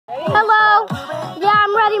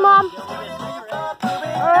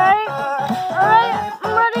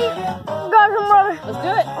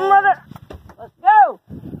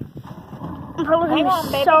I'm probably Hang gonna on,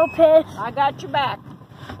 be baby. so pissed. I got your back.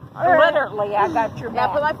 Alright. Literally, I got your Now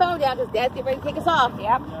back. put my phone down because Dad's getting ready to kick us off.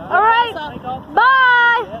 Yep. Alright.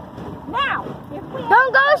 Bye. Now, if we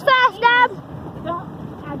Don't go as fast, Dad. don't,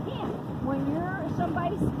 again, when you're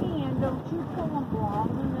somebody's skiing, don't you pull them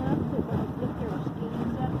long enough to get their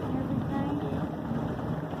skis up and everything?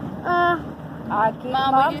 I keep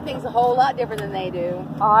Mom, we do things a whole lot different than they do.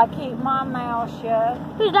 I keep my mouth shut.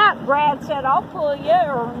 Who's that? Brad said, I'll pull you,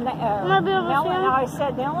 or Might be able to Mel see and him. I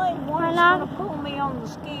said, the only one Why that's not? going to pull me on the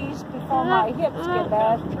skis before my hips get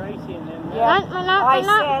bad. Tracy and them. Yeah. Why not? I Why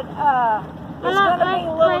not? said, it's going to be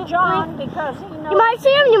Little John because he knows You might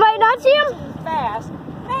see him, you might not see him. he's fast.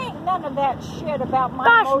 There ain't none of that shit about my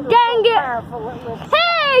Gosh, motor dang so it. powerful it looks.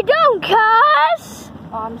 Hey, don't cuss.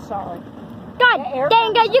 Oh, I'm sorry. God The air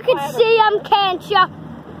dang comes it, you can out of- see him, can't ya?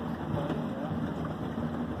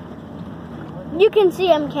 You can see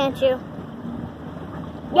him, can't you?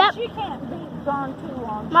 Well, Yep. she can't be gone too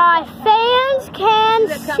long. My fans can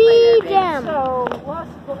She's at see company there, them. So let's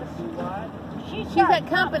go. She's at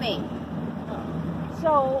company.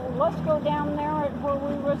 So let's go down there at where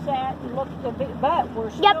we was at and look at the big, but we're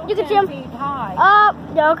still Yep, you can see 10 him. feet high.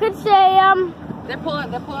 You could say They're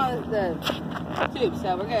pulling the tube,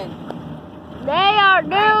 so we're good. they are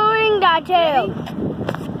doing that too.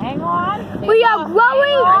 Hang on. We are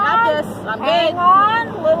growing. I got this. I'm Hang good. on.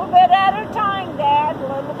 A little bit at a time, Dad. A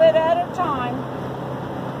little bit at a time.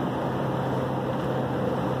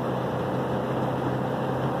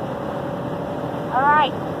 All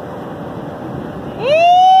right.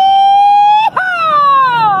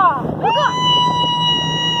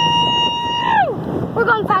 Yeehaw! We're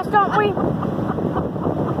going fast, aren't we?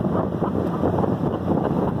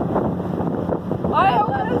 I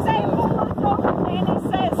open his ankle and he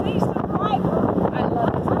says he's the driver. I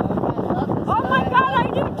love this boat. I love this Oh my boat. God, I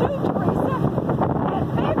do too, Teresa. And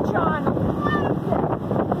Big John loves it.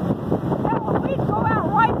 Now, we'd go out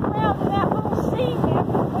right around that little seam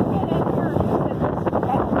after we get in here and use it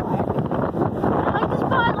as a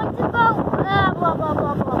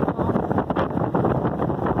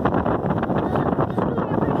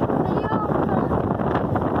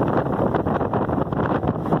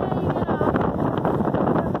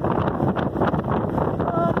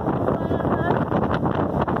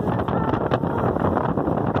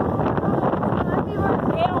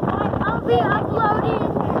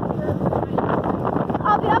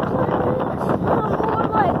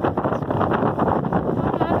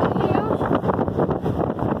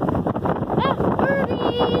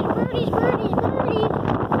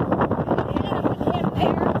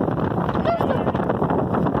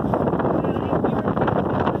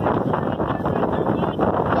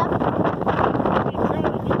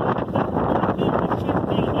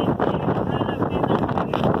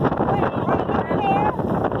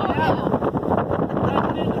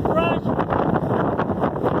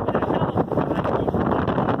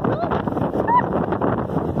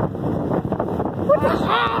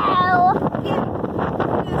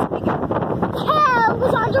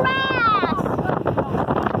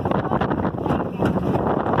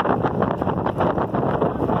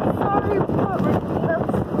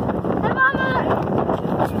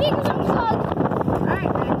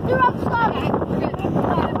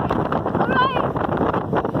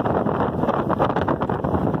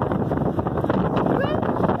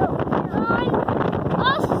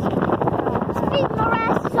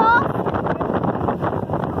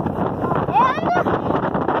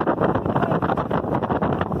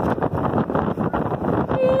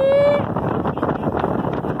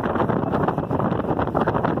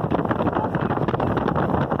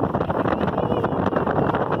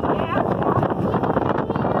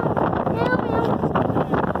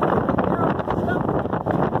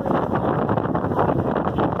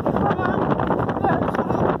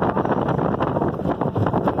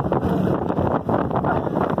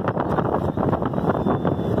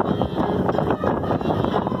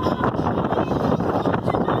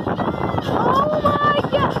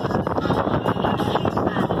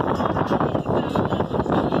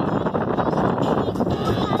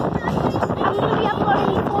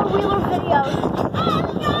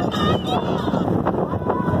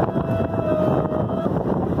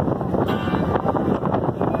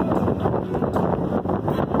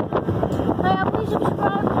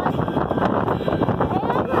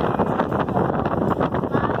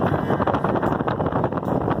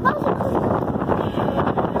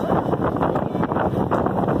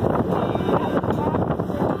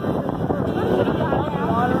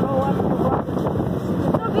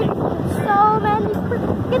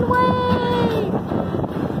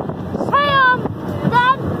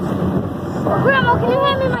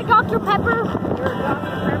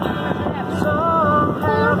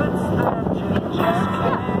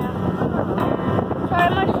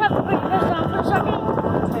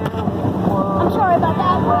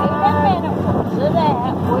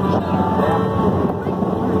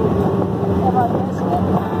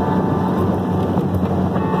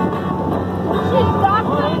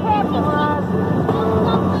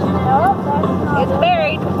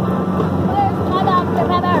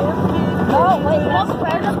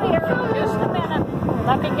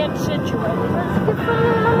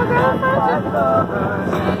Oh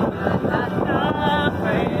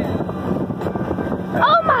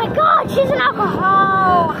my God, she's an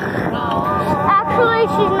alcohol. Actually,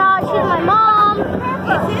 she's not. She's my mom.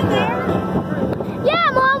 It's in there.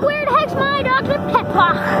 Yeah, Mom, where the heck's my Dr.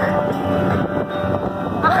 Pepper?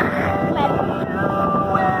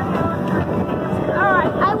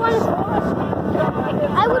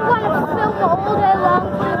 I would want to film all day long.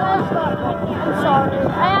 I'm sorry. I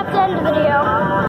have to end the video.